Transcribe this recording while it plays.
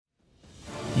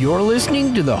You're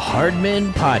listening to the Hard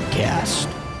Men Podcast,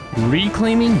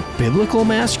 reclaiming biblical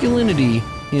masculinity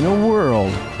in a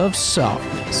world of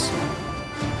softness.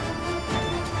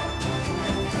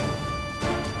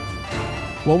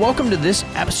 Well, welcome to this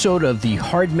episode of the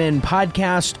Hard Men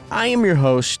Podcast. I am your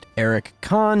host, Eric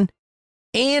Kahn,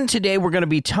 and today we're going to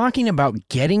be talking about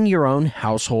getting your own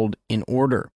household in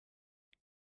order.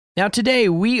 Now, today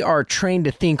we are trained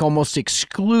to think almost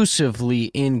exclusively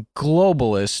in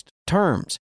globalist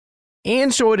terms.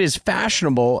 And so it is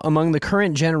fashionable among the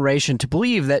current generation to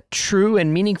believe that true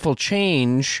and meaningful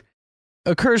change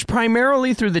occurs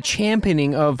primarily through the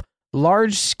championing of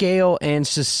large-scale and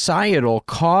societal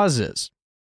causes.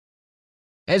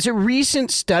 As a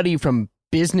recent study from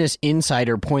Business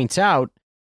Insider points out,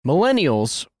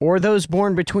 millennials, or those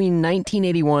born between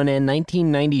 1981 and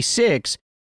 1996,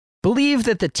 believe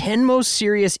that the 10 most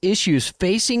serious issues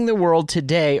facing the world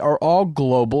today are all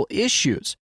global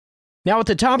issues. Now, at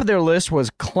the top of their list was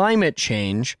climate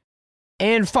change,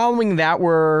 and following that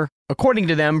were, according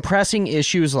to them, pressing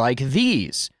issues like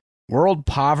these: world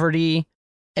poverty,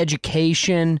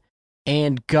 education,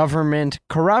 and government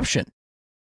corruption.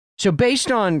 So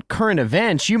based on current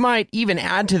events, you might even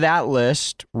add to that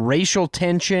list racial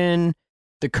tension,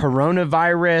 the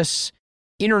coronavirus,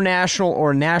 international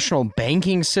or national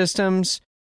banking systems,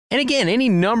 and again, any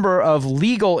number of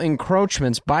legal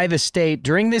encroachments by the state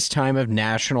during this time of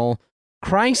national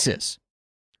crisis.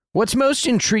 What's most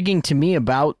intriguing to me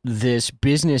about this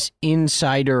Business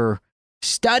Insider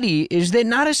study is that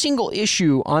not a single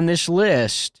issue on this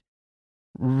list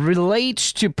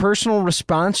relates to personal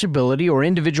responsibility or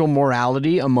individual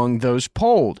morality among those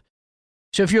polled.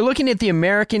 So if you're looking at the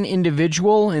American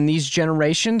individual in these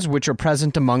generations which are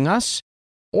present among us,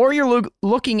 or you're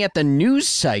looking at the news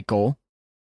cycle,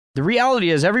 the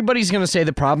reality is everybody's going to say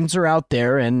the problems are out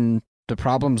there and the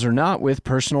problems are not with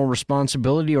personal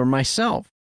responsibility or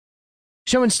myself.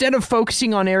 So instead of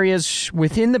focusing on areas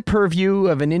within the purview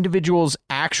of an individual's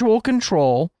actual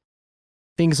control,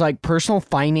 things like personal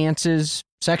finances,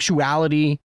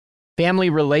 sexuality, family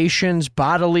relations,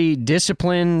 bodily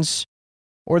disciplines,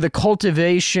 or the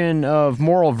cultivation of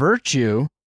moral virtue,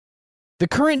 the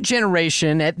current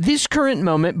generation at this current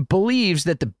moment believes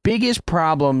that the biggest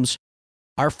problems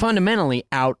are fundamentally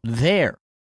out there.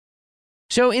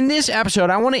 So in this episode,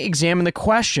 I want to examine the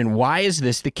question, why is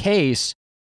this the case,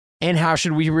 and how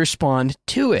should we respond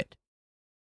to it?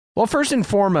 Well, first and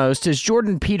foremost, as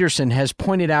Jordan Peterson has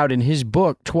pointed out in his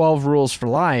book, 12 Rules for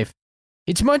Life,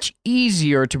 it's much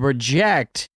easier to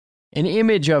project an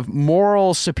image of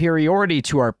moral superiority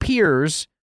to our peers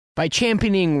by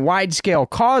championing wide-scale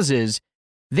causes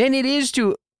than it is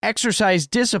to exercise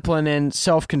discipline and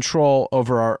self-control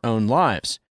over our own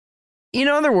lives. In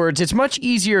other words, it's much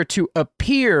easier to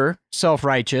appear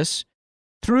self-righteous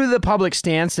through the public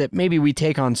stance that maybe we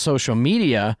take on social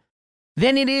media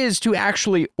than it is to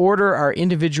actually order our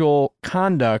individual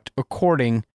conduct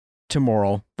according to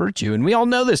moral virtue. And we all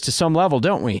know this to some level,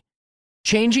 don't we?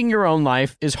 Changing your own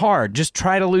life is hard. Just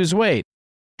try to lose weight.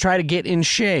 Try to get in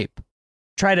shape.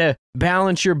 Try to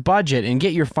balance your budget and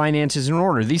get your finances in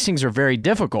order. These things are very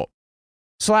difficult.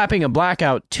 Slapping a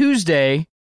Blackout Tuesday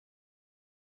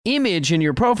image in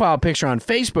your profile picture on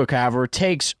Facebook, however,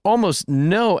 takes almost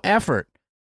no effort,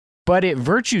 but it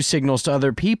virtue signals to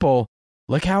other people,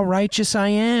 look how righteous I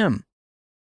am.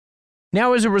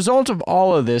 Now, as a result of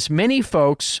all of this, many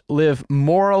folks live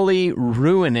morally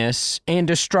ruinous and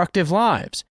destructive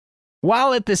lives,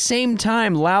 while at the same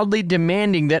time loudly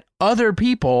demanding that other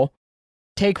people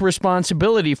take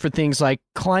responsibility for things like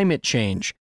climate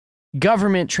change,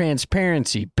 government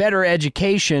transparency, better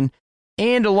education,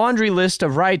 and a laundry list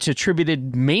of rights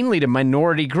attributed mainly to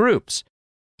minority groups.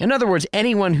 In other words,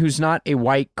 anyone who's not a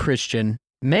white Christian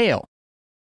male.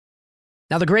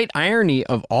 Now, the great irony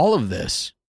of all of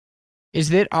this is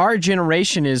that our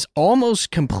generation is almost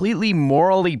completely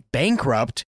morally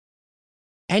bankrupt,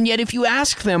 and yet if you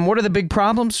ask them, what are the big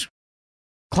problems?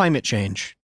 Climate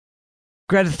change.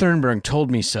 Greta Thunberg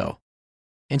told me so.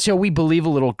 And so we believe a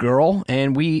little girl,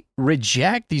 and we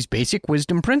reject these basic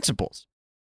wisdom principles.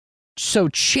 So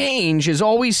change is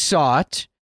always sought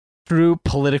through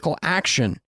political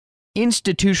action,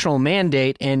 institutional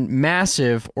mandate, and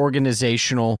massive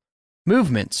organizational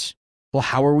movements. Well,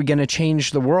 how are we going to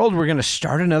change the world? We're going to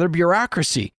start another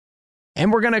bureaucracy,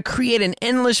 and we're going to create an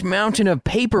endless mountain of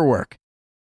paperwork,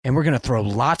 and we're going to throw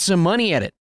lots of money at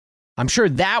it. I'm sure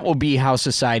that will be how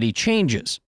society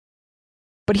changes.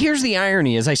 But here's the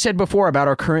irony, as I said before about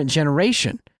our current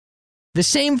generation. The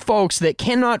same folks that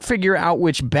cannot figure out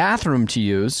which bathroom to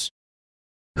use,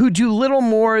 who do little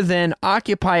more than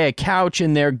occupy a couch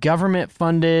in their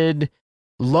government-funded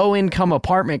low-income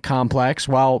apartment complex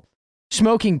while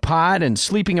smoking pot and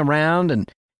sleeping around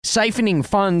and siphoning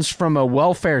funds from a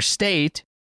welfare state.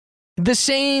 The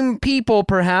same people,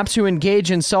 perhaps, who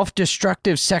engage in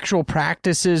self-destructive sexual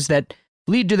practices that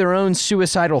lead to their own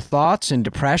suicidal thoughts and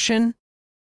depression,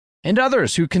 and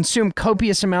others who consume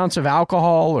copious amounts of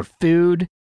alcohol or food.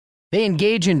 They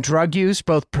engage in drug use,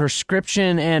 both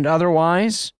prescription and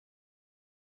otherwise.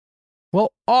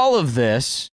 Well, all of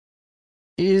this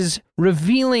is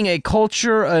revealing a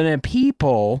culture and a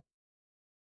people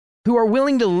who are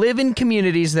willing to live in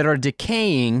communities that are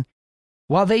decaying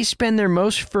while they spend their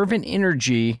most fervent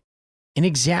energy in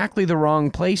exactly the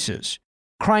wrong places,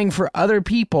 crying for other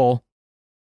people,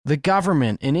 the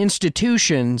government, and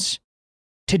institutions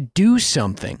to do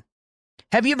something.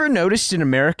 Have you ever noticed in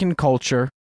American culture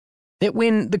that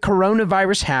when the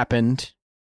coronavirus happened,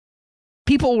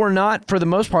 people were not, for the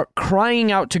most part,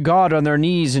 crying out to God on their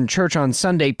knees in church on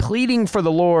Sunday, pleading for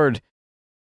the Lord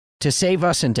to save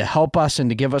us and to help us and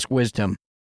to give us wisdom?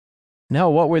 No,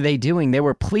 what were they doing? They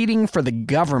were pleading for the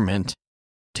government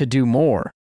to do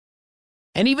more.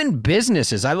 And even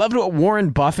businesses. I loved what Warren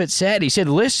Buffett said. He said,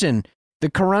 listen, the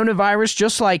coronavirus,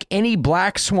 just like any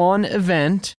black swan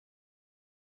event,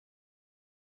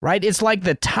 right? It's like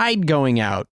the tide going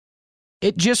out.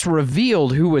 It just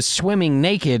revealed who was swimming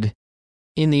naked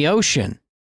in the ocean,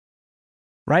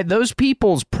 right? Those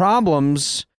people's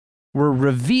problems were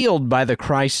revealed by the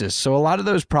crisis. So a lot of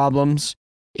those problems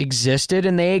existed,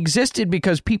 and they existed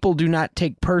because people do not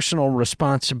take personal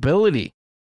responsibility.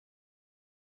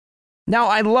 Now,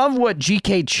 I love what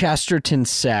G.K. Chesterton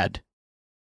said.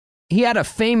 He had a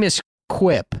famous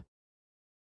quip,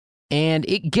 and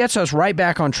it gets us right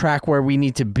back on track where we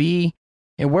need to be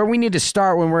and where we need to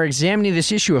start when we're examining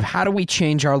this issue of how do we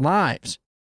change our lives.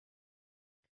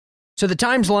 So the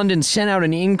Times London sent out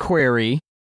an inquiry,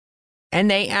 and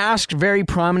they asked very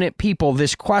prominent people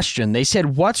this question. They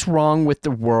said, what's wrong with the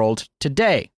world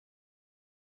today?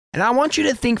 And I want you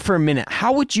to think for a minute,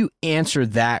 how would you answer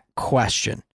that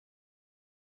question?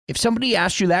 If somebody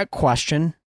asked you that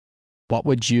question, what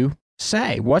would you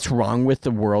say? What's wrong with the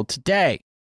world today?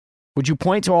 Would you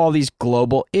point to all these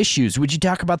global issues? Would you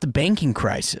talk about the banking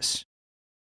crisis?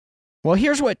 Well,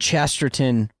 here's what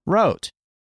Chesterton wrote.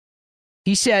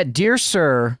 He said, Dear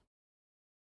Sir,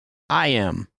 I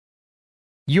am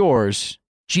yours,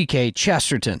 G.K.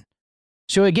 Chesterton.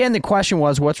 So again, the question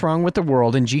was, what's wrong with the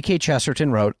world? And G.K.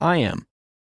 Chesterton wrote, I am.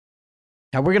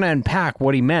 Now we're going to unpack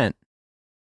what he meant.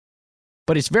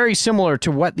 But it's very similar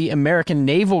to what the American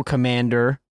naval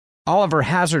commander, Oliver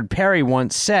Hazard Perry,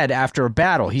 once said after a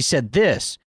battle. He said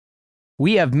this,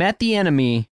 we have met the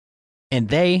enemy, and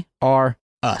they are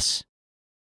us.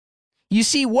 You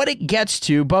see, what it gets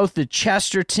to, both the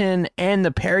Chesterton and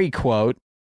the Perry quote,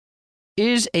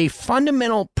 is a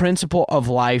fundamental principle of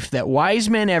life that wise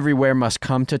men everywhere must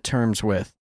come to terms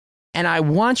with. And I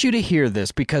want you to hear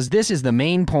this because this is the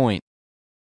main point.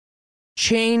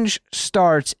 Change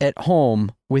starts at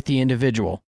home with the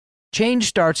individual. Change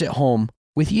starts at home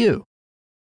with you.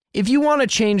 If you want to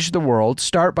change the world,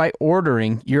 start by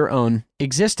ordering your own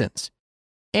existence.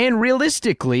 And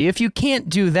realistically, if you can't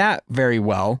do that very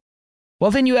well,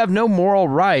 then you have no moral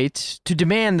right to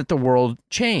demand that the world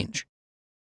change.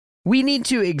 We need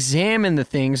to examine the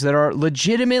things that are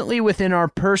legitimately within our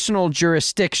personal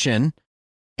jurisdiction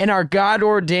and our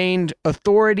God-ordained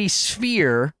authority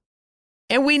sphere,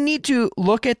 and we need to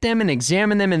look at them and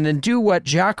examine them and then do what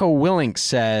Jocko Willink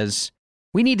says.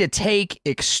 We need to take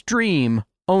extreme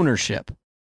ownership.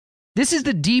 This is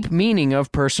the deep meaning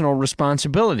of personal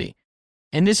responsibility.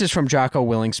 And this is from Jocko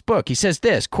Willink's book. He says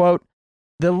this, quote,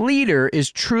 the leader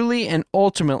is truly and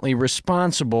ultimately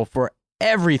responsible for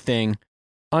everything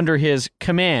under his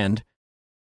command,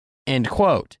 end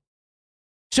quote.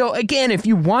 So again, if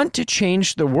you want to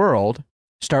change the world,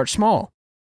 start small.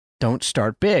 Don't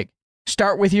start big.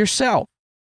 Start with yourself.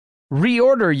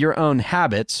 Reorder your own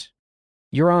habits,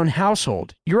 your own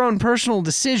household, your own personal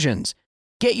decisions.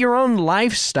 Get your own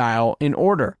lifestyle in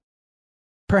order.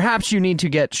 Perhaps you need to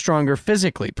get stronger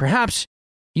physically. Perhaps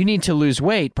you need to lose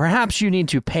weight. Perhaps you need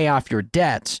to pay off your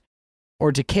debts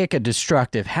or to kick a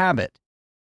destructive habit.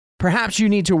 Perhaps you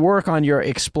need to work on your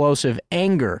explosive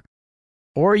anger,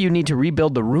 or you need to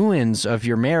rebuild the ruins of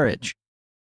your marriage.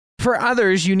 For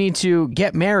others, you need to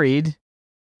get married,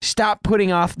 stop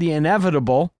putting off the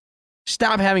inevitable,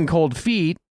 stop having cold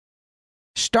feet,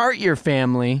 start your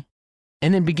family,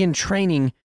 and then begin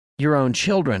training your own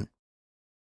children.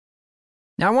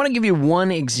 Now, I want to give you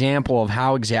one example of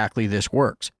how exactly this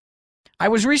works. I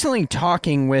was recently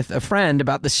talking with a friend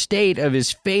about the state of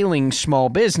his failing small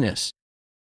business.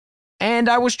 And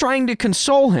I was trying to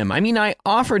console him. I mean, I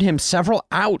offered him several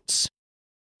outs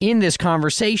in this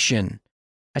conversation.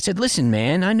 I said, listen,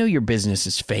 man, I know your business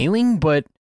is failing, but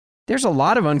there's a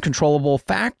lot of uncontrollable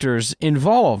factors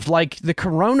involved, like the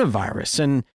coronavirus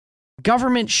and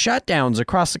government shutdowns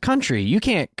across the country. You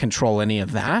can't control any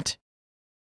of that.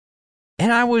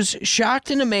 And I was shocked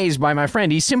and amazed by my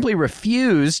friend. He simply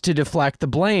refused to deflect the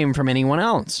blame from anyone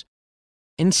else.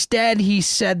 Instead, he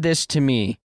said this to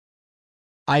me: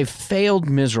 I've failed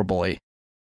miserably.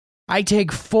 I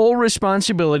take full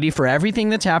responsibility for everything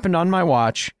that's happened on my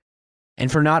watch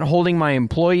and for not holding my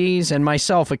employees and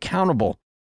myself accountable.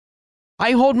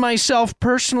 I hold myself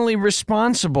personally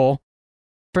responsible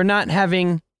for not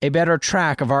having a better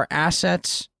track of our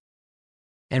assets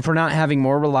and for not having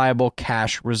more reliable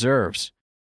cash reserves.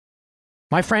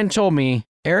 My friend told me,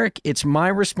 Eric, it's my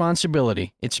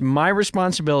responsibility. It's my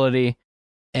responsibility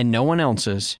and no one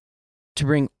else's to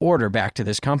bring order back to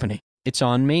this company. It's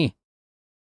on me.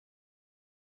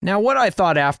 Now, what I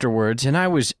thought afterwards, and I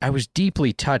was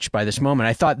deeply touched by this moment,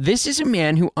 I thought, this is a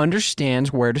man who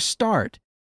understands where to start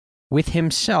with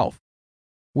himself,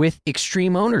 with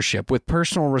extreme ownership, with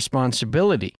personal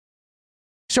responsibility.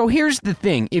 So here's the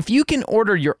thing. If you can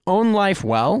order your own life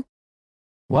well,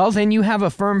 then you have a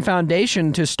firm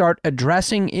foundation to start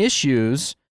addressing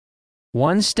issues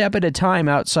one step at a time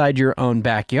outside your own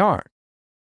backyard.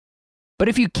 But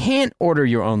if you can't order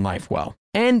your own life well,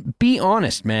 and be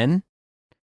honest, men,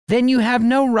 then you have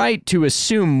no right to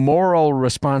assume moral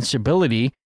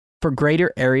responsibility for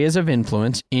greater areas of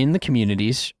influence in the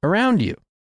communities around you.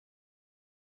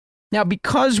 Now,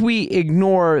 because we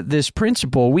ignore this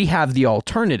principle, we have the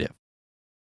alternative.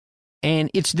 And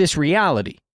it's this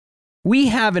reality. We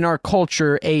have in our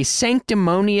culture a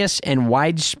sanctimonious and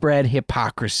widespread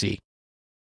hypocrisy.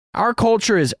 Our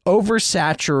culture is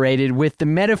oversaturated with the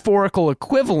metaphorical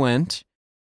equivalent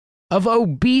of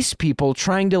obese people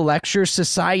trying to lecture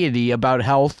society about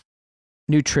health,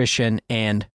 nutrition,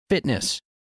 and fitness.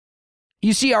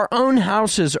 You see, our own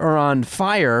houses are on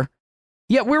fire,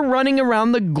 yet we're running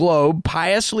around the globe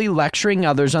piously lecturing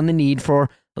others on the need for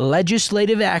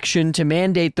legislative action to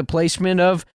mandate the placement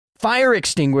of fire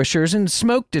extinguishers and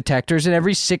smoke detectors in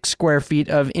every 6 square feet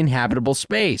of inhabitable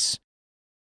space.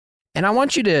 And I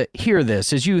want you to hear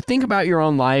this as you think about your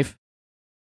own life,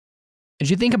 as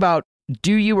you think about,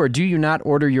 do you or do you not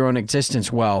order your own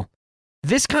existence well?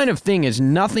 This kind of thing is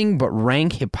nothing but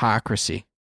rank hypocrisy.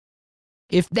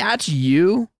 If that's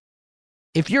you,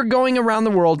 if you're going around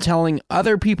the world telling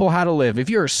other people how to live, if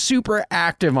you're super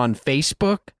active on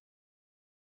Facebook,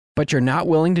 but you're not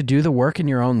willing to do the work in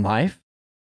your own life,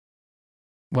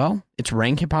 well, it's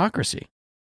rank hypocrisy.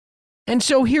 And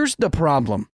so here's the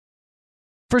problem.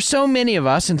 For so many of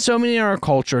us and so many in our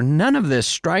culture, none of this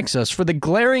strikes us for the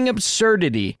glaring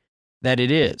absurdity that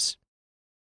it is.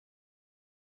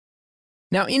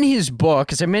 Now, in his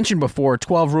book, as I mentioned before,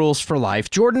 12 Rules for Life,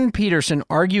 Jordan Peterson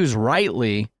argues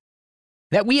rightly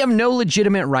that we have no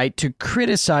legitimate right to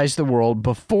criticize the world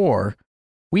before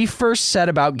we first set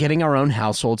about getting our own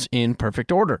households in perfect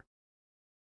order.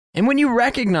 And when you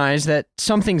recognize that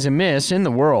something's amiss in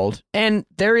the world, and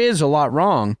there is a lot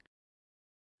wrong,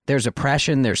 there's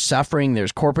oppression, there's suffering,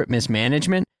 there's corporate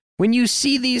mismanagement, when you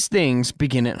see these things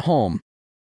begin at home.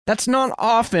 That's not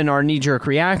often our knee-jerk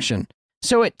reaction.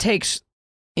 So it takes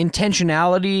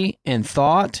intentionality and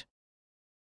thought.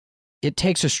 It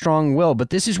takes a strong will,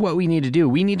 but this is what we need to do.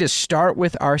 We need to start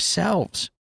with ourselves.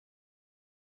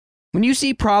 When you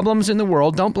see problems in the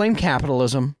world, don't blame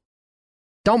capitalism.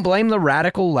 Don't blame the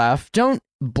radical left. Don't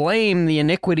blame the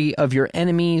iniquity of your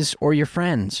enemies or your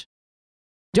friends.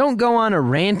 Don't go on a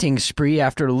ranting spree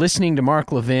after listening to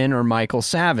Mark Levin or Michael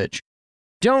Savage.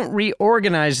 Don't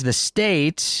reorganize the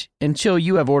state until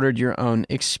you have ordered your own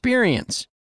experience.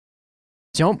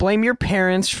 Don't blame your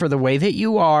parents for the way that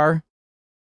you are.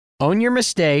 Own your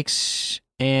mistakes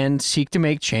and seek to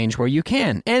make change where you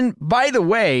can. And by the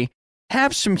way,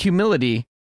 have some humility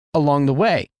along the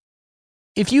way.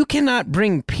 If you cannot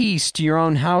bring peace to your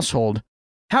own household,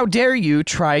 how dare you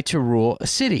try to rule a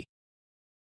city?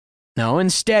 No,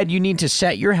 instead, you need to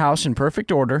set your house in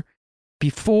perfect order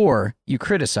before you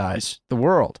criticize the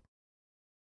world.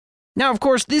 Now, of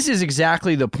course, this is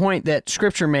exactly the point that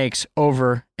Scripture makes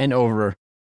over and over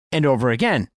and over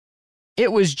again.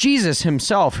 It was Jesus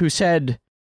himself who said,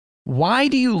 "Why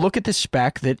do you look at the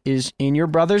speck that is in your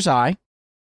brother's eye?"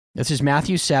 This is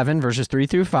Matthew 7, verses 3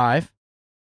 through 5.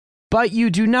 "But you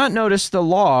do not notice the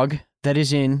log that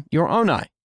is in your own eye?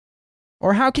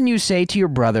 Or how can you say to your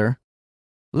brother,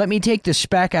 'Let me take the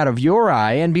speck out of your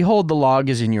eye,' and behold, the log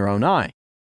is in your own eye?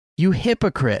 You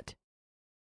hypocrite!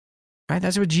 Right?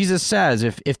 That's what Jesus says.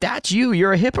 If that's you,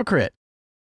 you're a hypocrite.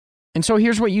 And so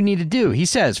here's what you need to do. He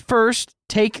says, first,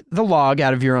 take the log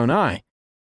out of your own eye,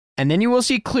 and then you will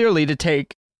see clearly to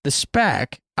take the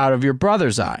speck out of your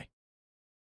brother's eye.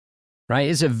 Right?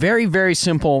 It's a very, very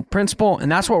simple principle, and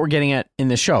that's what we're getting at in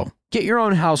this show. Get your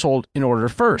own household in order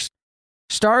first.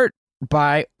 Start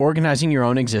by organizing your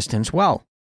own existence well,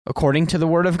 according to the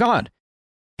Word of God.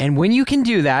 And when you can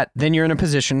do that, then you're in a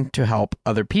position to help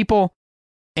other people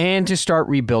and to start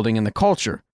rebuilding in the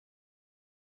culture.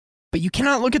 But you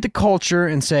cannot look at the culture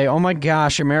and say, oh my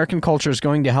gosh, American culture is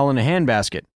going to hell in a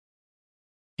handbasket.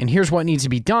 And here's what needs to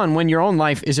be done when your own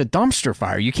life is a dumpster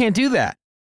fire. You can't do that.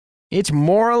 It's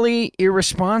morally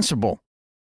irresponsible.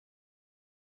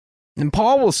 And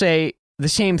Paul will say the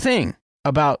same thing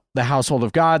about the household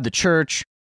of God, the church.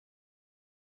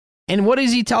 And what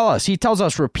does he tell us? He tells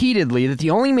us repeatedly that the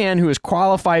only man who is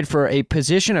qualified for a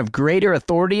position of greater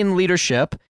authority and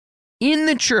leadership in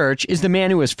the church is the man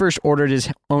who has first ordered his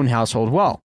own household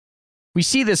well. We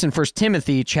see this in 1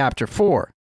 Timothy chapter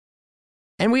 4.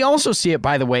 And we also see it,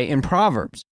 by the way, in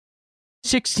Proverbs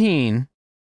 16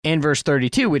 and verse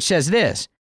 32, which says this,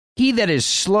 he that is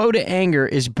slow to anger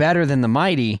is better than the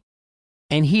mighty,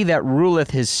 and he that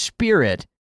ruleth his spirit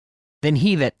than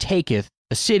he that taketh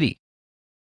a city.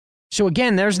 So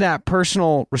again, there's that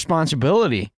personal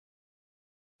responsibility.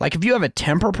 Like if you have a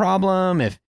temper problem,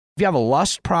 if you have a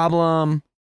lust problem,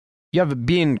 you have a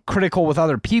being critical with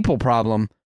other people problem,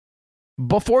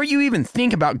 before you even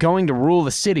think about going to rule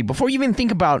the city, before you even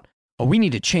think about, oh, we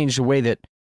need to change the way that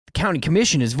the county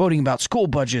commission is voting about school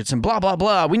budgets and blah, blah,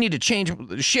 blah. We need to change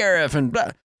the sheriff and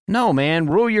blah. No, man,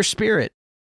 rule your spirit.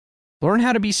 Learn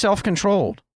how to be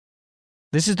self-controlled.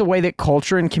 This is the way that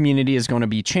culture and community is going to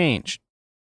be changed.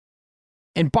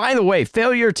 And by the way,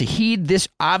 failure to heed this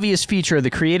obvious feature of the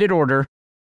created order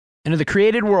and of the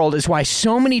created world is why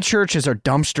so many churches are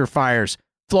dumpster fires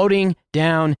floating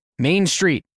down Main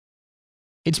Street.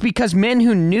 It's because men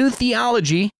who knew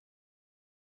theology,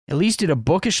 at least at a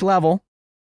bookish level,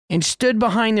 and stood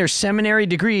behind their seminary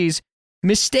degrees,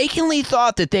 mistakenly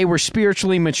thought that they were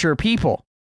spiritually mature people.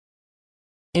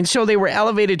 And so they were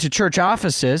elevated to church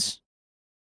offices,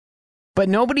 but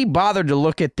nobody bothered to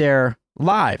look at their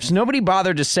lives. Nobody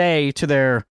bothered to say to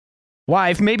their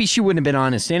wife, maybe she wouldn't have been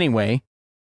honest anyway,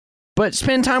 but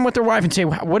spend time with their wife and say,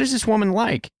 what is this woman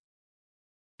like?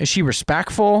 Is she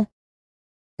respectful?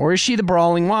 Or is she the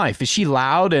brawling wife? Is she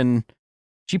loud and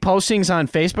she posts things on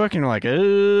Facebook and you're like,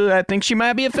 I think she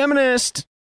might be a feminist.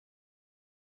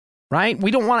 Right?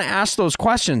 We don't want to ask those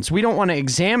questions. We don't want to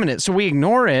examine it, so we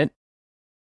ignore it.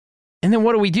 And then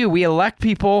what do? We elect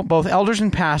people, both elders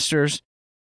and pastors,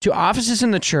 to offices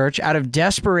in the church out of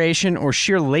desperation or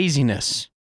sheer laziness.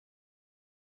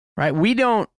 Right? We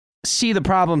don't see the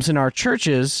problems in our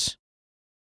churches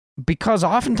because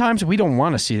oftentimes we don't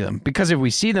want to see them. Because if we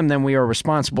see them, then we are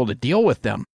responsible to deal with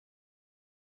them.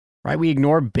 Right? We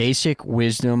ignore basic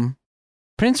wisdom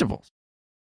principles.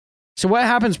 So what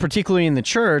happens particularly in the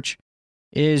church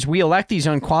is we elect these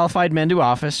unqualified men to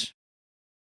office.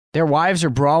 Their wives are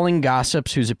brawling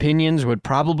gossips whose opinions would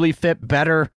probably fit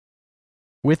better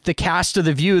with the cast of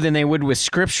The View than they would with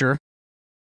Scripture.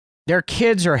 Their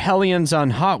kids are hellions on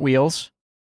Hot Wheels.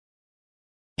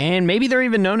 And maybe they're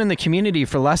even known in the community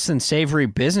for less than savory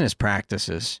business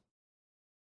practices.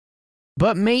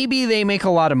 But maybe they make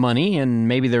a lot of money, and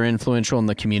maybe they're influential in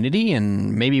the community,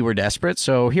 and maybe we're desperate.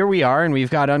 So here we are, and we've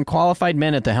got unqualified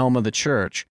men at the helm of the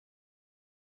church.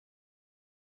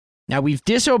 Now, we've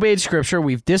disobeyed Scripture.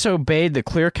 We've disobeyed the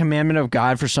clear commandment of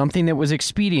God for something that was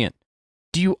expedient.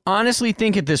 Do you honestly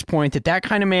think at this point that that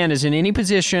kind of man is in any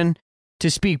position to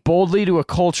speak boldly to a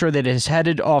culture that is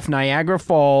headed off Niagara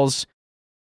Falls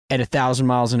at 1,000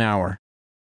 miles an hour?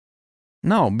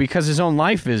 No, because his own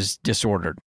life is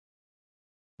disordered.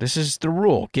 This is the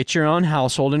rule. Get your own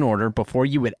household in order before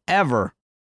you would ever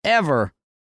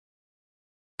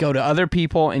go to other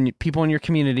people and people in your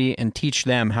community and teach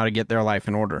them how to get their life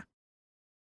in order.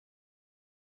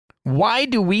 Why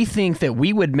do we think that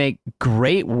we would make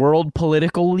great world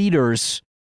political leaders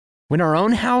when our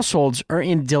own households are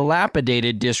in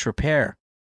dilapidated disrepair?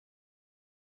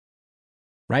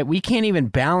 Right? We can't even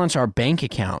balance our bank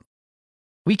account.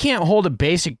 We can't hold a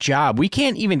basic job. We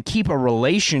can't even keep a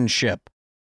relationship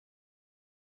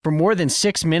for more than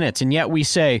 6 minutes, and yet we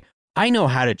say, I know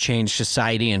how to change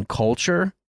society and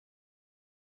culture.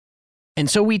 And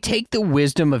so we take the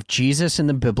wisdom of Jesus and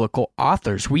the biblical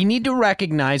authors. We need to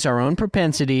recognize our own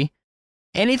propensity,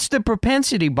 and it's the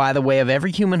propensity, by the way, of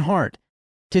every human heart,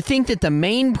 to think that the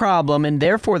main problem, and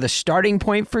therefore the starting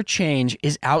point for change,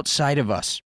 is outside of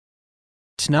us.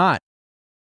 It's not.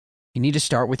 You need to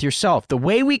start with yourself. The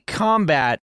way we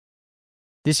combat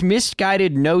this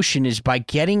misguided notion is by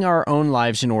getting our own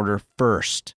lives in order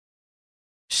first.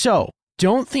 So,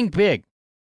 don't think big,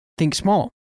 think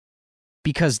small,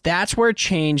 because that's where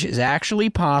change is actually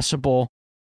possible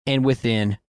and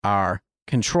within our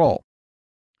control.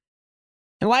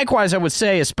 And likewise, I would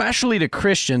say, especially to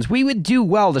Christians, we would do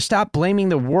well to stop blaming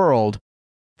the world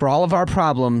for all of our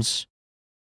problems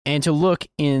and to look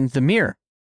in the mirror.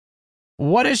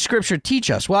 What does Scripture teach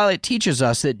us? Well, it teaches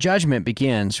us that judgment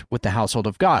begins with the household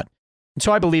of God. And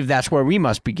so I believe that's where we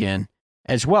must begin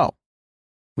as well.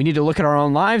 We need to look at our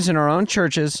own lives and our own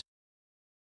churches,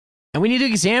 and we need to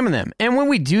examine them. And when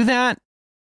we do that,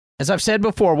 as I've said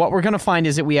before, what we're going to find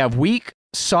is that we have weak,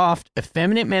 soft,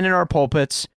 effeminate men in our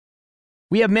pulpits.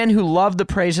 We have men who love the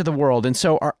praise of the world and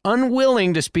so are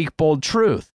unwilling to speak bold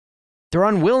truth. They're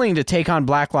unwilling to take on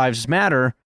Black Lives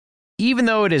Matter, even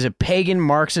though it is a pagan,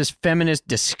 Marxist, feminist,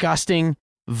 disgusting,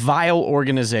 vile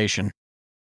organization.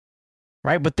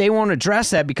 Right? But they won't address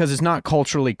that because it's not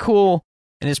culturally cool,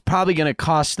 and it's probably going to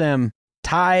cost them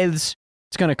tithes.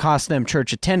 It's going to cost them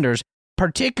church attenders,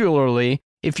 particularly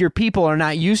if your people are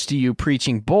not used to you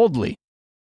preaching boldly.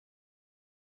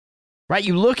 Right?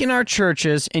 You look in our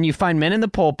churches and you find men in the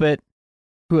pulpit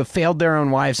who have failed their own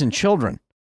wives and children.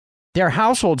 Their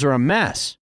households are a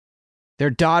mess. Their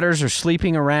daughters are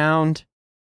sleeping around.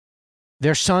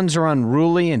 Their sons are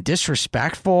unruly and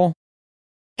disrespectful.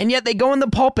 And yet they go in the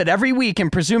pulpit every week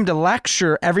and presume to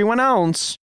lecture everyone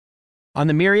else on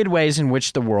the myriad ways in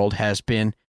which the world has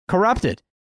been corrupted.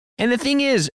 And the thing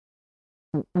is,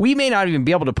 we may not even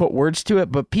be able to put words to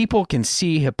it, but people can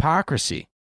see hypocrisy.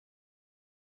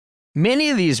 Many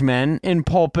of these men in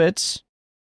pulpits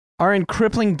are in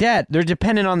crippling debt. They're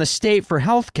dependent on the state for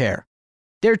health care.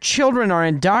 Their children are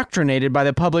indoctrinated by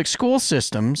the public school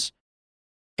systems,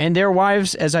 and their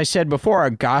wives, as I said before, are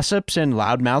gossips and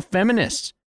loudmouth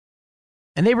feminists.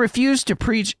 And they refuse to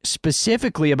preach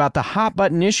specifically about the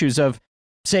hot-button issues of,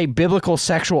 say, biblical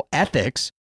sexual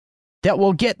ethics that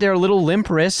will get their little limp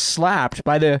wrists slapped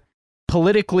by the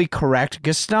politically correct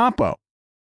Gestapo.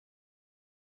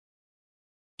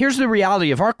 Here's the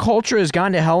reality. If our culture has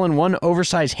gone to hell in one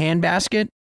oversized handbasket,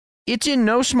 it's in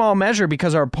no small measure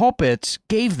because our pulpits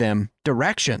gave them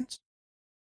directions.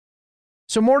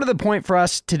 So more to the point for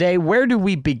us today, where do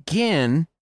we begin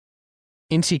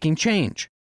in seeking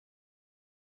change?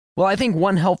 Well, I think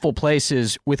one helpful place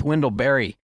is with Wendell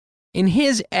Berry. In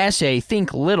his essay,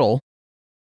 Think Little,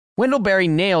 Wendell Berry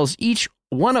nails each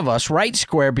one of us right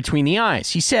square between the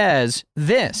eyes. He says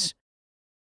this: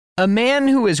 a man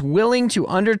who is willing to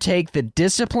undertake the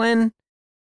discipline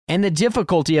and the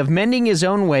difficulty of mending his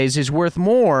own ways is worth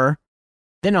more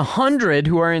than 100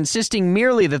 who are insisting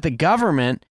merely that the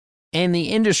government and the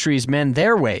industries mend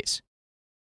their ways.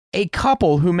 A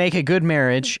couple who make a good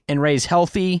marriage and raise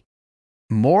healthy,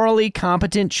 morally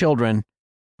competent children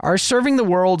are serving the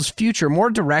world's future more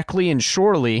directly and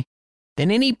surely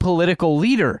than any political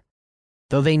leader,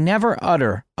 though they never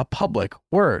utter a public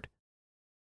word.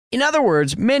 In other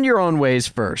words, mend your own ways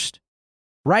first.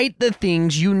 Write the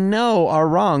things you know are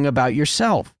wrong about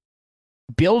yourself.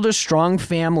 Build a strong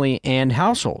family and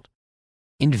household.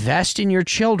 Invest in your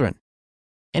children.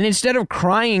 And instead of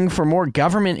crying for more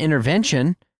government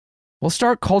intervention, we'll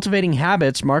start cultivating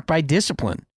habits marked by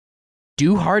discipline.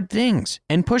 Do hard things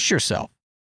and push yourself.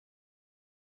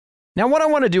 Now, what I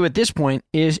want to do at this point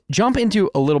is jump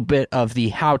into a little bit of the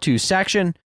how-to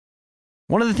section.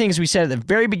 One of the things we said at the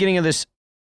very beginning of this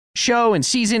show and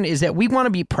season is that we want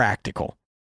to be practical.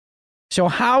 So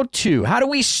how do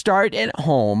we start at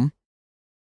home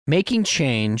making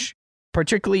change,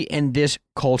 particularly in this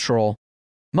cultural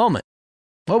moment?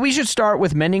 Well, we should start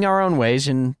with mending our own ways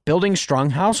and building strong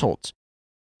households.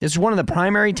 This is one of the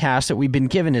primary tasks that we've been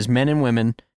given as men and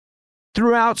women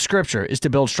throughout Scripture, is to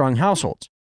build strong households.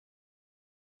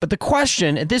 But the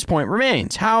question at this point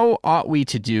remains, how ought we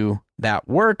to do that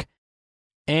work?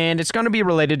 And it's going to be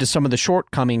related to some of the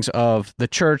shortcomings of the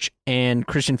church and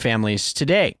Christian families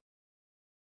today.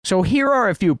 So here are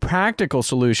a few practical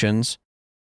solutions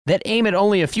that aim at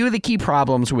only a few of the key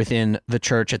problems within the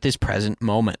church at this present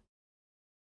moment.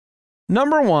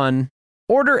 Number one,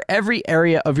 order every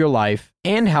area of your life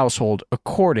and household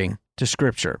according to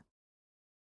Scripture.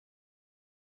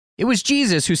 It was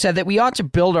Jesus who said that we ought to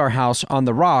build our house on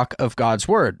the rock of God's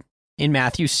Word in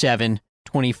Matthew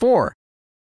 7:24.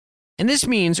 And this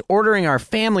means ordering our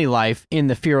family life in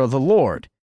the fear of the Lord.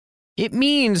 It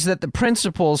means that the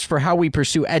principles for how we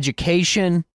pursue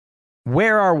education,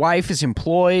 where our wife is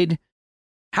employed,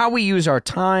 how we use our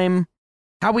time,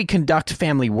 how we conduct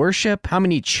family worship, how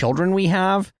many children we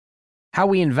have, how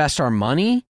we invest our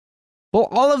money, Well,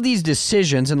 all of these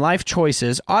decisions and life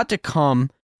choices ought to come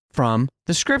from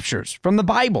the scriptures, from the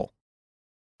Bible.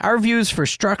 Our views for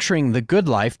structuring the good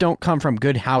life don't come from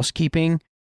Good Housekeeping,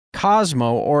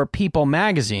 Cosmo, or People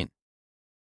magazine.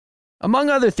 Among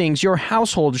other things, your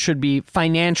household should be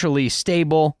financially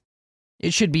stable.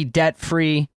 It should be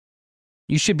debt-free.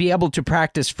 You should be able to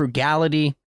practice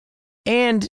frugality.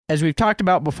 And, as we've talked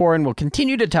about before and will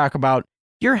continue to talk about,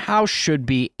 your house should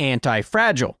be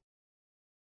anti-fragile.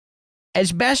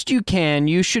 As best you can,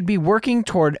 you should be working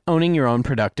toward owning your own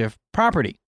productive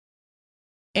property.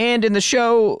 And in the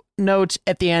show notes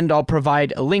at the end, I'll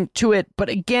provide a link to it. But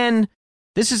again,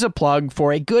 this is a plug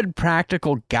for a good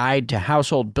practical guide to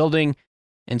household building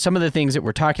and some of the things that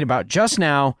we're talking about just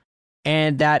now.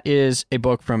 And that is a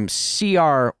book from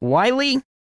C.R. Wiley,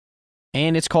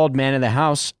 and it's called Man of the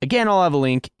House. Again, I'll have a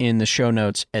link in the show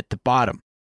notes at the bottom.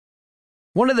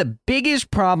 One of the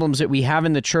biggest problems that we have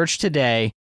in the church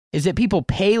today is that people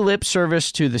pay lip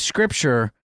service to the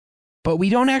scripture, but we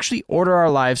don't actually order our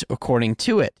lives according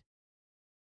to it.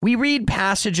 We read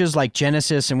passages like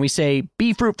Genesis and we say,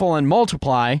 "Be fruitful and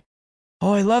multiply."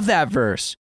 Oh, I love that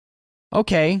verse.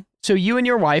 Okay, so you and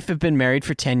your wife have been married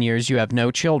for 10 years, you have no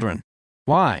children.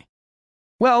 Why?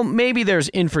 Well, maybe there's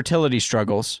infertility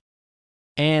struggles,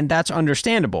 and that's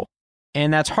understandable,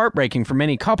 and that's heartbreaking for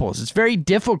many couples. It's very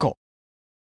difficult.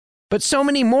 But so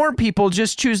many more people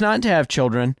just choose not to have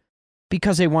children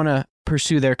because they want to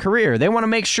pursue their career. They want to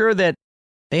make sure that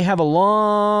they have a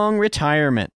long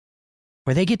retirement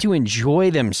where they get to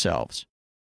enjoy themselves.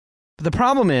 But the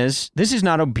problem is, this is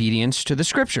not obedience to the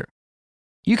scripture.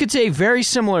 You could say very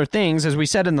similar things, as we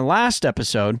said in the last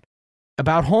episode,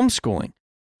 about homeschooling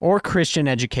or Christian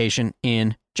education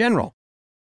in general.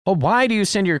 Well, why do you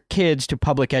send your kids to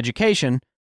public education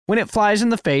when it flies in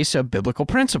the face of biblical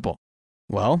principle?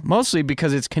 Well, mostly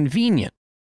because it's convenient.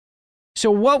 So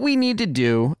what we need to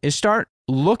do is start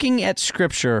looking at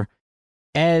Scripture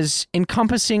as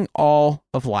encompassing all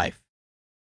of life.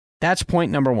 That's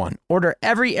point number one. Order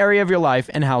every area of your life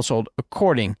and household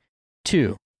according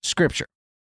to Scripture.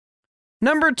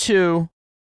 Number two,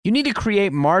 you need to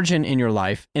create margin in your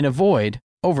life and avoid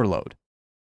overload.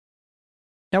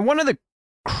 Now, one of the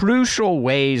crucial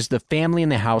ways the family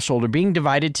and the household are being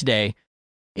divided today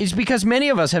is because many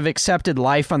of us have accepted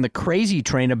life on the crazy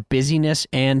train of busyness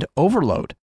and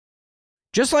overload.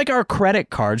 Just like our credit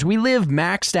cards, we live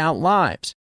maxed out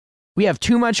lives. We have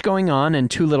too much going on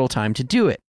and too little time to do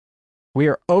it. We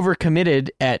are overcommitted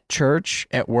at church,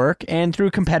 at work, and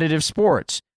through competitive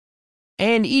sports.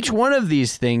 And each one of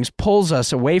these things pulls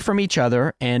us away from each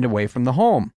other and away from the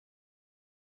home.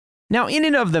 Now, in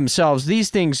and of themselves, these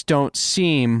things don't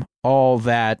seem all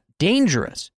that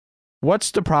dangerous.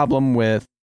 What's the problem with,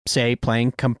 say,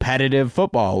 playing competitive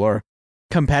football or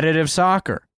competitive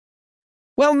soccer?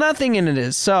 Well, nothing in it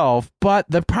itself, but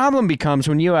the problem becomes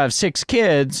when you have 6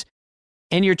 kids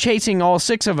and you're chasing all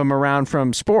 6 of them around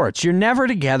from sports. You're never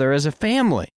together as a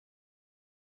family.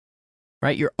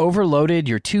 Right? You're overloaded,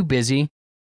 you're too busy,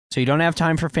 so you don't have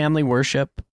time for family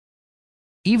worship.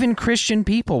 Even Christian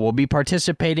people will be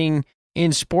participating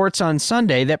in sports on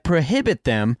Sunday that prohibit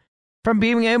them from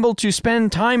being able to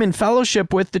spend time in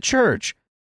fellowship with the church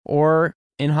or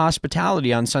in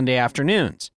hospitality on Sunday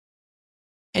afternoons.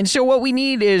 And so what we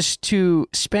need is to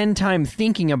spend time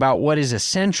thinking about what is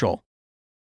essential.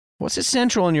 What's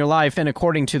essential in your life and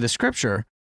according to the scripture?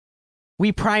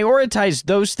 We prioritize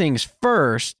those things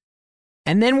first,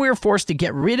 and then we're forced to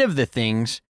get rid of the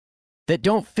things that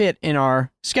don't fit in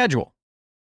our schedule.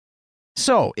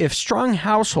 So, if strong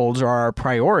households are our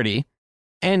priority,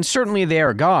 and certainly they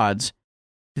are God's,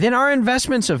 then our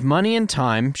investments of money and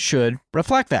time should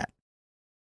reflect that.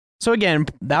 So again,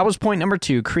 that was point number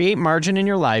 2, create margin in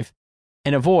your life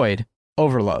and avoid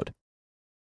overload.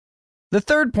 The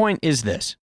third point is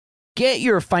this: get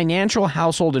your financial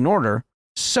household in order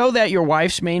so that your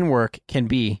wife's main work can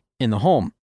be in the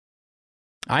home.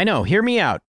 I know, hear me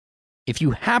out. If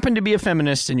you happen to be a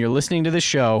feminist and you're listening to this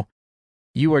show,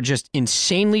 you are just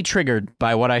insanely triggered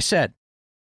by what I said.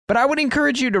 But I would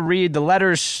encourage you to read the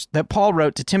letters that Paul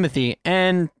wrote to Timothy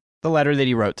and the letter that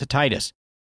he wrote to Titus.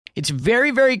 It's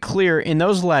very, very clear in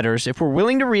those letters, if we're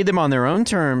willing to read them on their own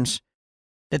terms,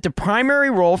 that the primary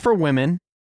role for women,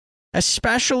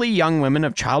 especially young women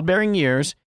of childbearing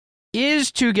years,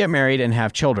 is to get married and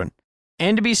have children,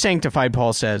 and to be sanctified,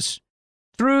 Paul says,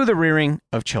 through the rearing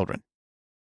of children.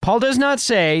 Paul does not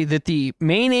say that the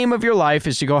main aim of your life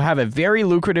is to go have a very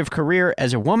lucrative career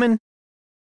as a woman,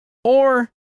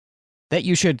 or that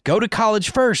you should go to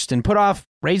college first and put off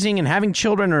raising and having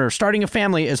children or starting a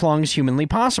family as long as humanly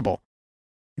possible.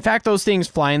 In fact, those things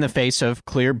fly in the face of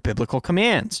clear biblical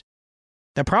commands.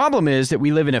 The problem is that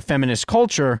we live in a feminist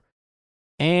culture,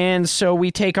 and so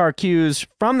we take our cues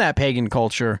from that pagan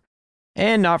culture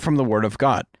and not from the Word of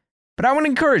God. But I want to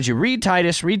encourage you, read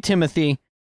Titus, read Timothy,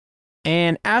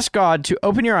 and ask God to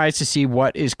open your eyes to see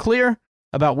what is clear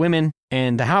about women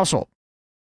and the household.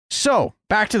 So,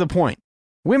 back to the point.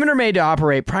 Women are made to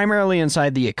operate primarily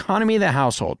inside the economy of the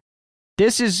household.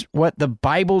 This is what the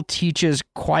Bible teaches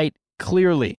quite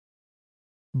clearly.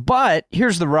 But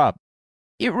here's the rub.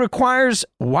 It requires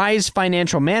wise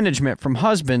financial management from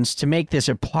husbands to make this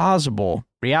a plausible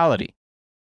reality.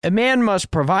 A man must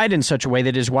provide in such a way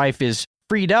that his wife is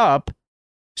freed up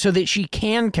so that she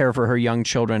can care for her young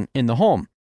children in the home.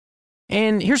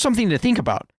 And here's something to think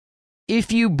about.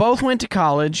 If you both went to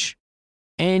college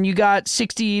and you got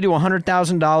 $60,000 to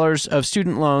 $100,000 of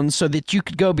student loans so that you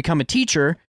could go become a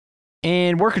teacher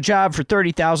and work a job for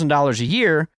 $30,000 a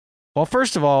year, well,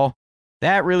 first of all,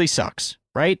 that really sucks,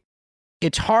 right?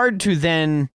 It's hard to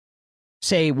then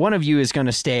say one of you is going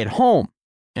to stay at home,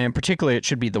 and particularly it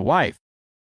should be the wife.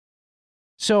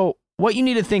 So what you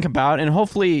need to think about, and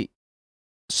hopefully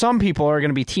some people are going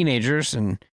to be teenagers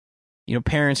and,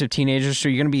 parents of teenagers, so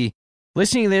you're going to be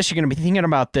listening to this, you're going to be thinking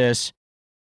about this.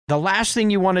 The last thing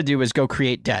you want to do is go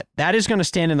create debt. That is going to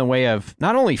stand in the way of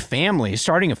not only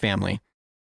starting a family,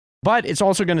 but it's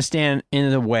also going to stand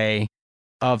in the way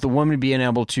of the woman being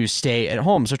able to stay at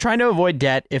home. So trying to avoid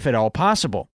debt if at all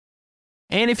possible.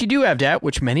 And if you do have debt,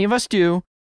 which many of us do,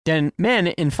 then men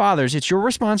and fathers, it's your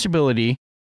responsibility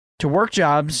to work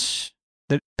jobs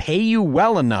that pay you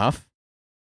well enough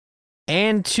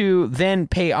and to then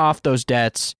pay off those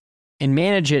debts and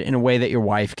manage it in a way that your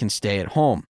wife can stay at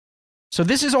home. So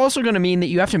this is also going to mean that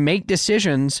you have to make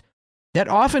decisions that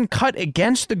often cut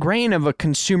against the grain of a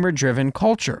consumer-driven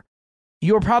culture.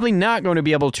 You're probably not going to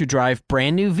be able to drive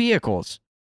brand new vehicles,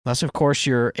 unless, of course,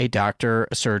 you're a doctor,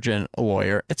 a surgeon, a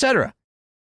lawyer, etc.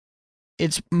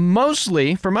 It's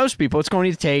mostly, for most people, it's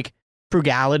going to take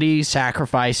frugality,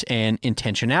 sacrifice, and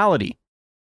intentionality.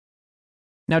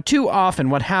 Now, too often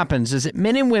what happens is that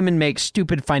men and women make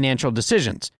stupid financial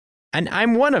decisions, and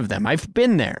I'm one of them. I've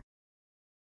been there.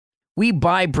 We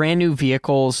buy brand new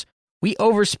vehicles, we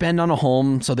overspend on a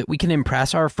home so that we can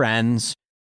impress our friends,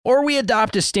 or we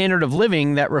adopt a standard of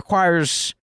living that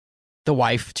requires the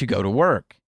wife to go to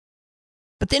work.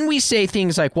 But then we say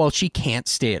things like, well, she can't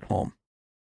stay at home.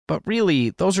 But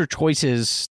really, those are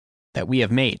choices that we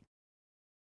have made.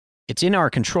 It's in our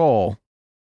control.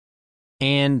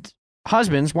 And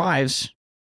husbands, wives,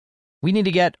 we need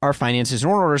to get our finances in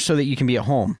order so that you can be at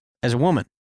home as a woman.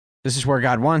 This is where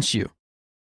God wants you.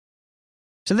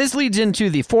 So this leads into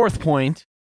the fourth point,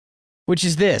 which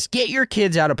is this: get your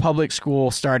kids out of public school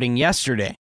starting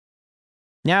yesterday.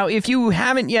 Now, if you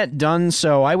haven't yet done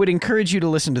so, I would encourage you to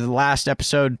listen to the last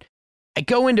episode. I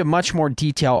go into much more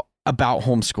detail about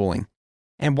homeschooling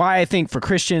and why I think for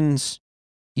Christians,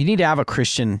 you need to have a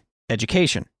Christian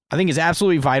education. I think it's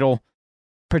absolutely vital,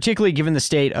 particularly given the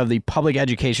state of the public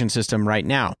education system right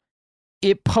now.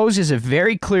 It poses a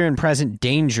very clear and present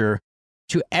danger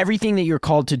to everything that you're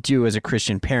called to do as a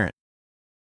Christian parent.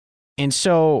 And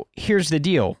so here's the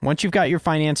deal. Once you've got your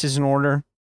finances in order,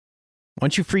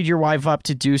 once you've freed your wife up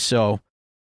to do so,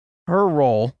 her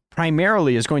role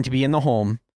primarily is going to be in the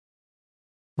home,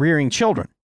 rearing children.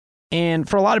 And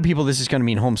for a lot of people, this is going to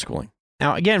mean homeschooling.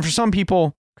 Now, again, for some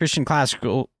people, Christian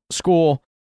classical school,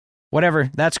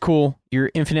 whatever, that's cool.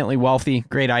 You're infinitely wealthy.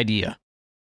 Great idea.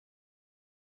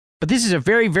 But this is a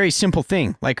very, very simple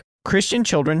thing. Like, Christian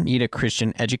children need a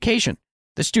Christian education.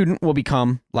 The student will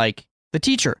become like the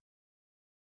teacher.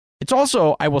 It's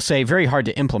also, I will say, very hard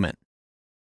to implement,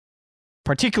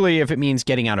 particularly if it means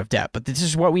getting out of debt. But this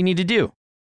is what we need to do.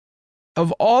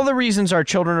 Of all the reasons our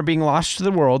children are being lost to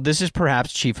the world, this is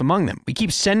perhaps chief among them. We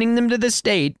keep sending them to the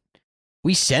state,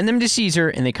 we send them to Caesar,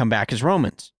 and they come back as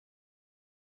Romans.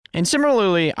 And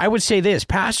similarly, I would say this: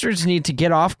 pastors need to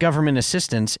get off government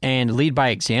assistance and lead by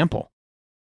example.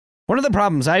 One of the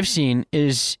problems I've seen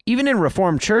is, even in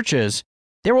Reformed churches,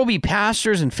 there will be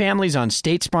pastors and families on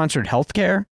state-sponsored health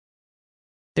care.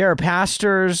 There are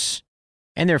pastors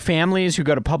and their families who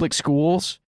go to public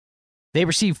schools. They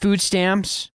receive food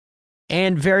stamps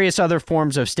and various other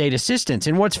forms of state assistance.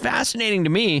 And what's fascinating to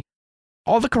me,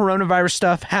 all the coronavirus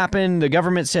stuff happened. The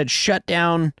government said shut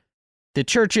down the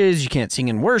churches. You can't sing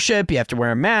and worship. You have to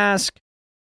wear a mask.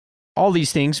 All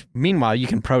these things. Meanwhile, you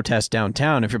can protest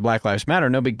downtown if you're Black Lives Matter.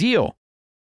 No big deal.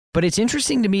 But it's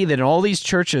interesting to me that in all these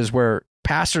churches where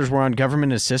pastors were on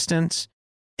government assistance,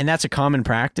 and that's a common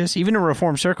practice, even in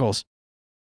Reformed circles,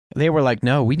 they were like,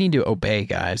 no, we need to obey,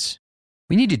 guys.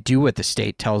 We need to do what the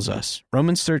state tells us.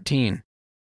 Romans 13.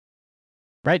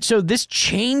 right? So this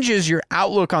changes your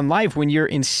outlook on life when you're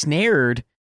ensnared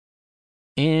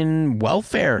in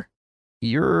welfare.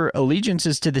 Your allegiance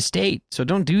is to the state, so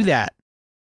don't do that.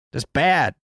 That's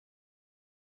bad.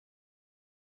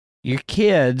 Your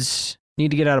kids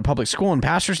need to get out of public school, and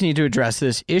pastors need to address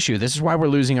this issue. This is why we're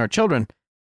losing our children.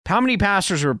 How many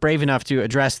pastors are brave enough to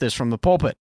address this from the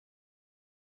pulpit?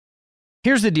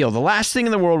 Here's the deal. The last thing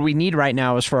in the world we need right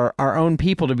now is for our own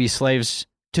people to be slaves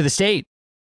to the state.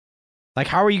 Like,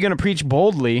 how are you going to preach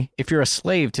boldly if you're a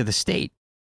slave to the state?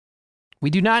 We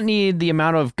do not need the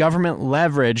amount of government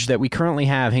leverage that we currently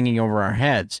have hanging over our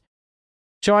heads.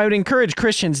 So I would encourage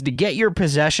Christians to get your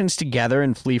possessions together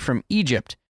and flee from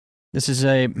Egypt. This is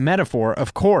a metaphor,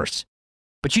 of course.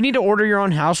 But you need to order your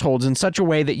own households in such a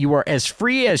way that you are as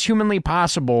free as humanly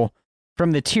possible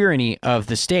from the tyranny of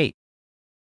the state.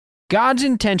 God's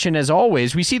intention, as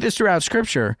always, we see this throughout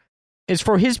Scripture, is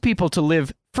for his people to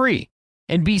live free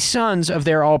and be sons of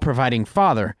their all-providing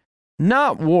Father,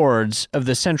 not wards of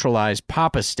the centralized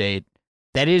Papa state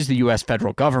that is the U.S.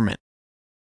 federal government.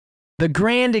 The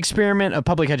grand experiment of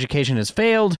public education has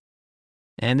failed,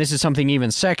 and this is something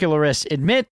even secularists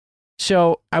admit.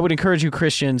 So I would encourage you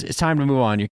Christians, it's time to move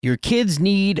on. Your kids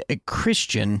need a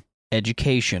Christian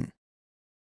education.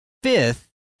 Fifth,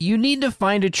 you need to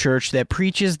find a church that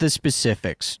preaches the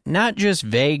specifics, not just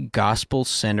vague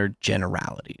gospel-centered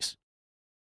generalities.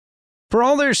 For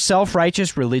all their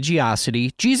self-righteous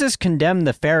religiosity, Jesus condemned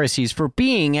the Pharisees for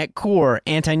being at core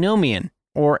antinomian,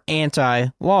 or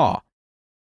anti-law.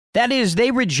 That is,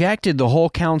 they rejected the whole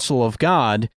counsel of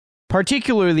God,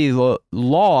 particularly the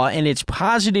law and its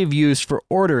positive use for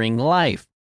ordering life.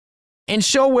 And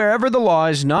so wherever the law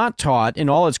is not taught in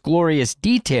all its glorious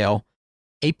detail,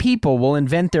 a people will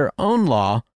invent their own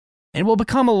law and will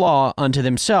become a law unto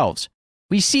themselves.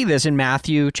 We see this in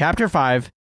Matthew chapter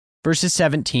 5, verses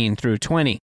 17 through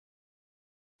 20.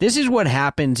 This is what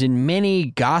happens in many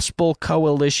gospel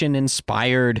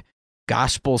coalition-inspired,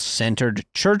 gospel-centered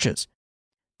churches.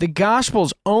 The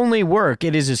gospel's only work,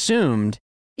 it is assumed,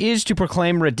 is to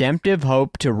proclaim redemptive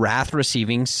hope to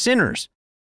wrath-receiving sinners.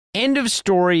 End of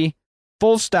story,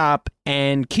 full stop,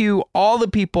 and cue all the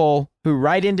people who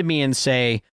write into me and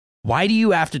say, why do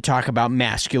you have to talk about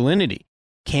masculinity?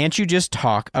 Can't you just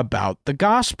talk about the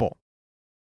gospel?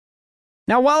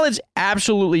 Now, while it's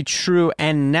absolutely true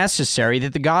and necessary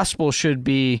that the gospel should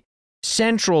be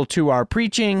central to our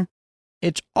preaching,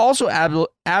 it's also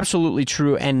absolutely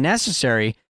true and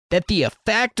necessary that the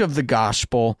effect of the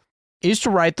gospel is to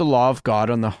write the law of God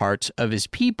on the hearts of his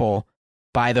people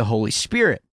by the Holy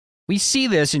Spirit. We see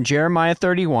this in Jeremiah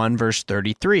 31, verse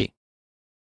 33.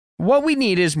 What we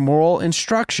need is moral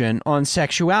instruction on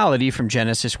sexuality from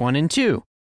Genesis 1 and 2,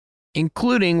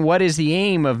 including what is the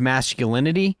aim of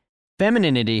masculinity,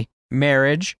 femininity,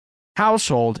 marriage,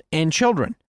 household, and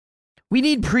children. We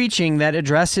need preaching that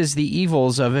addresses the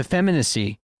evils of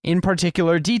effeminacy in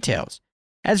particular details,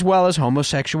 as well as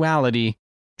homosexuality,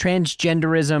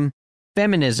 transgenderism,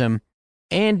 feminism,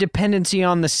 and dependency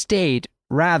on the state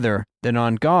rather than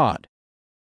on God.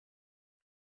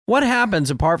 What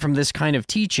happens apart from this kind of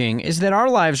teaching is that our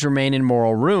lives remain in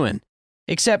moral ruin,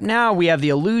 except now we have the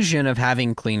illusion of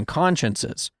having clean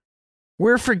consciences.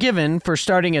 We're forgiven for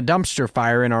starting a dumpster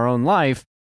fire in our own life,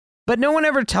 but no one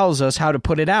ever tells us how to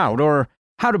put it out or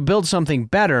how to build something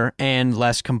better and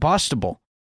less combustible.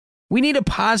 We need a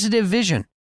positive vision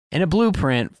and a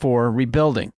blueprint for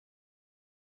rebuilding.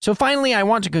 So finally, I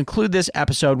want to conclude this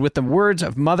episode with the words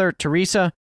of Mother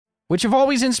Teresa, which have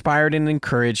always inspired and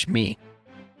encouraged me.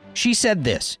 She said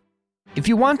this, "If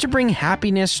you want to bring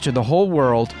happiness to the whole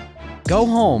world, go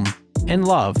home and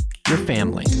love your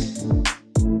family."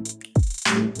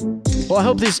 Well, I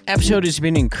hope this episode has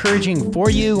been encouraging for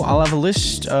you. I'll have a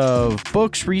list of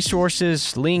books,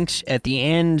 resources, links at the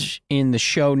end in the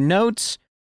show notes.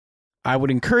 I would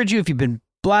encourage you, if you've been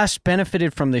blessed,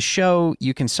 benefited from the show,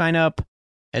 you can sign up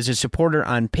as a supporter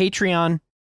on Patreon.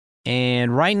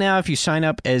 And right now, if you sign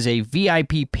up as a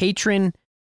VIP patron,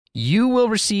 you will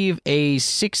receive a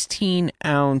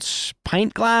 16-ounce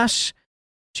pint glass,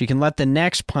 so you can let the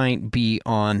next pint be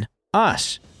on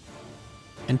us.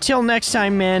 Until next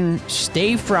time, men,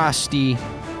 stay frosty,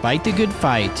 fight the good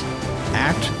fight,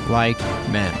 act like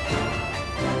men.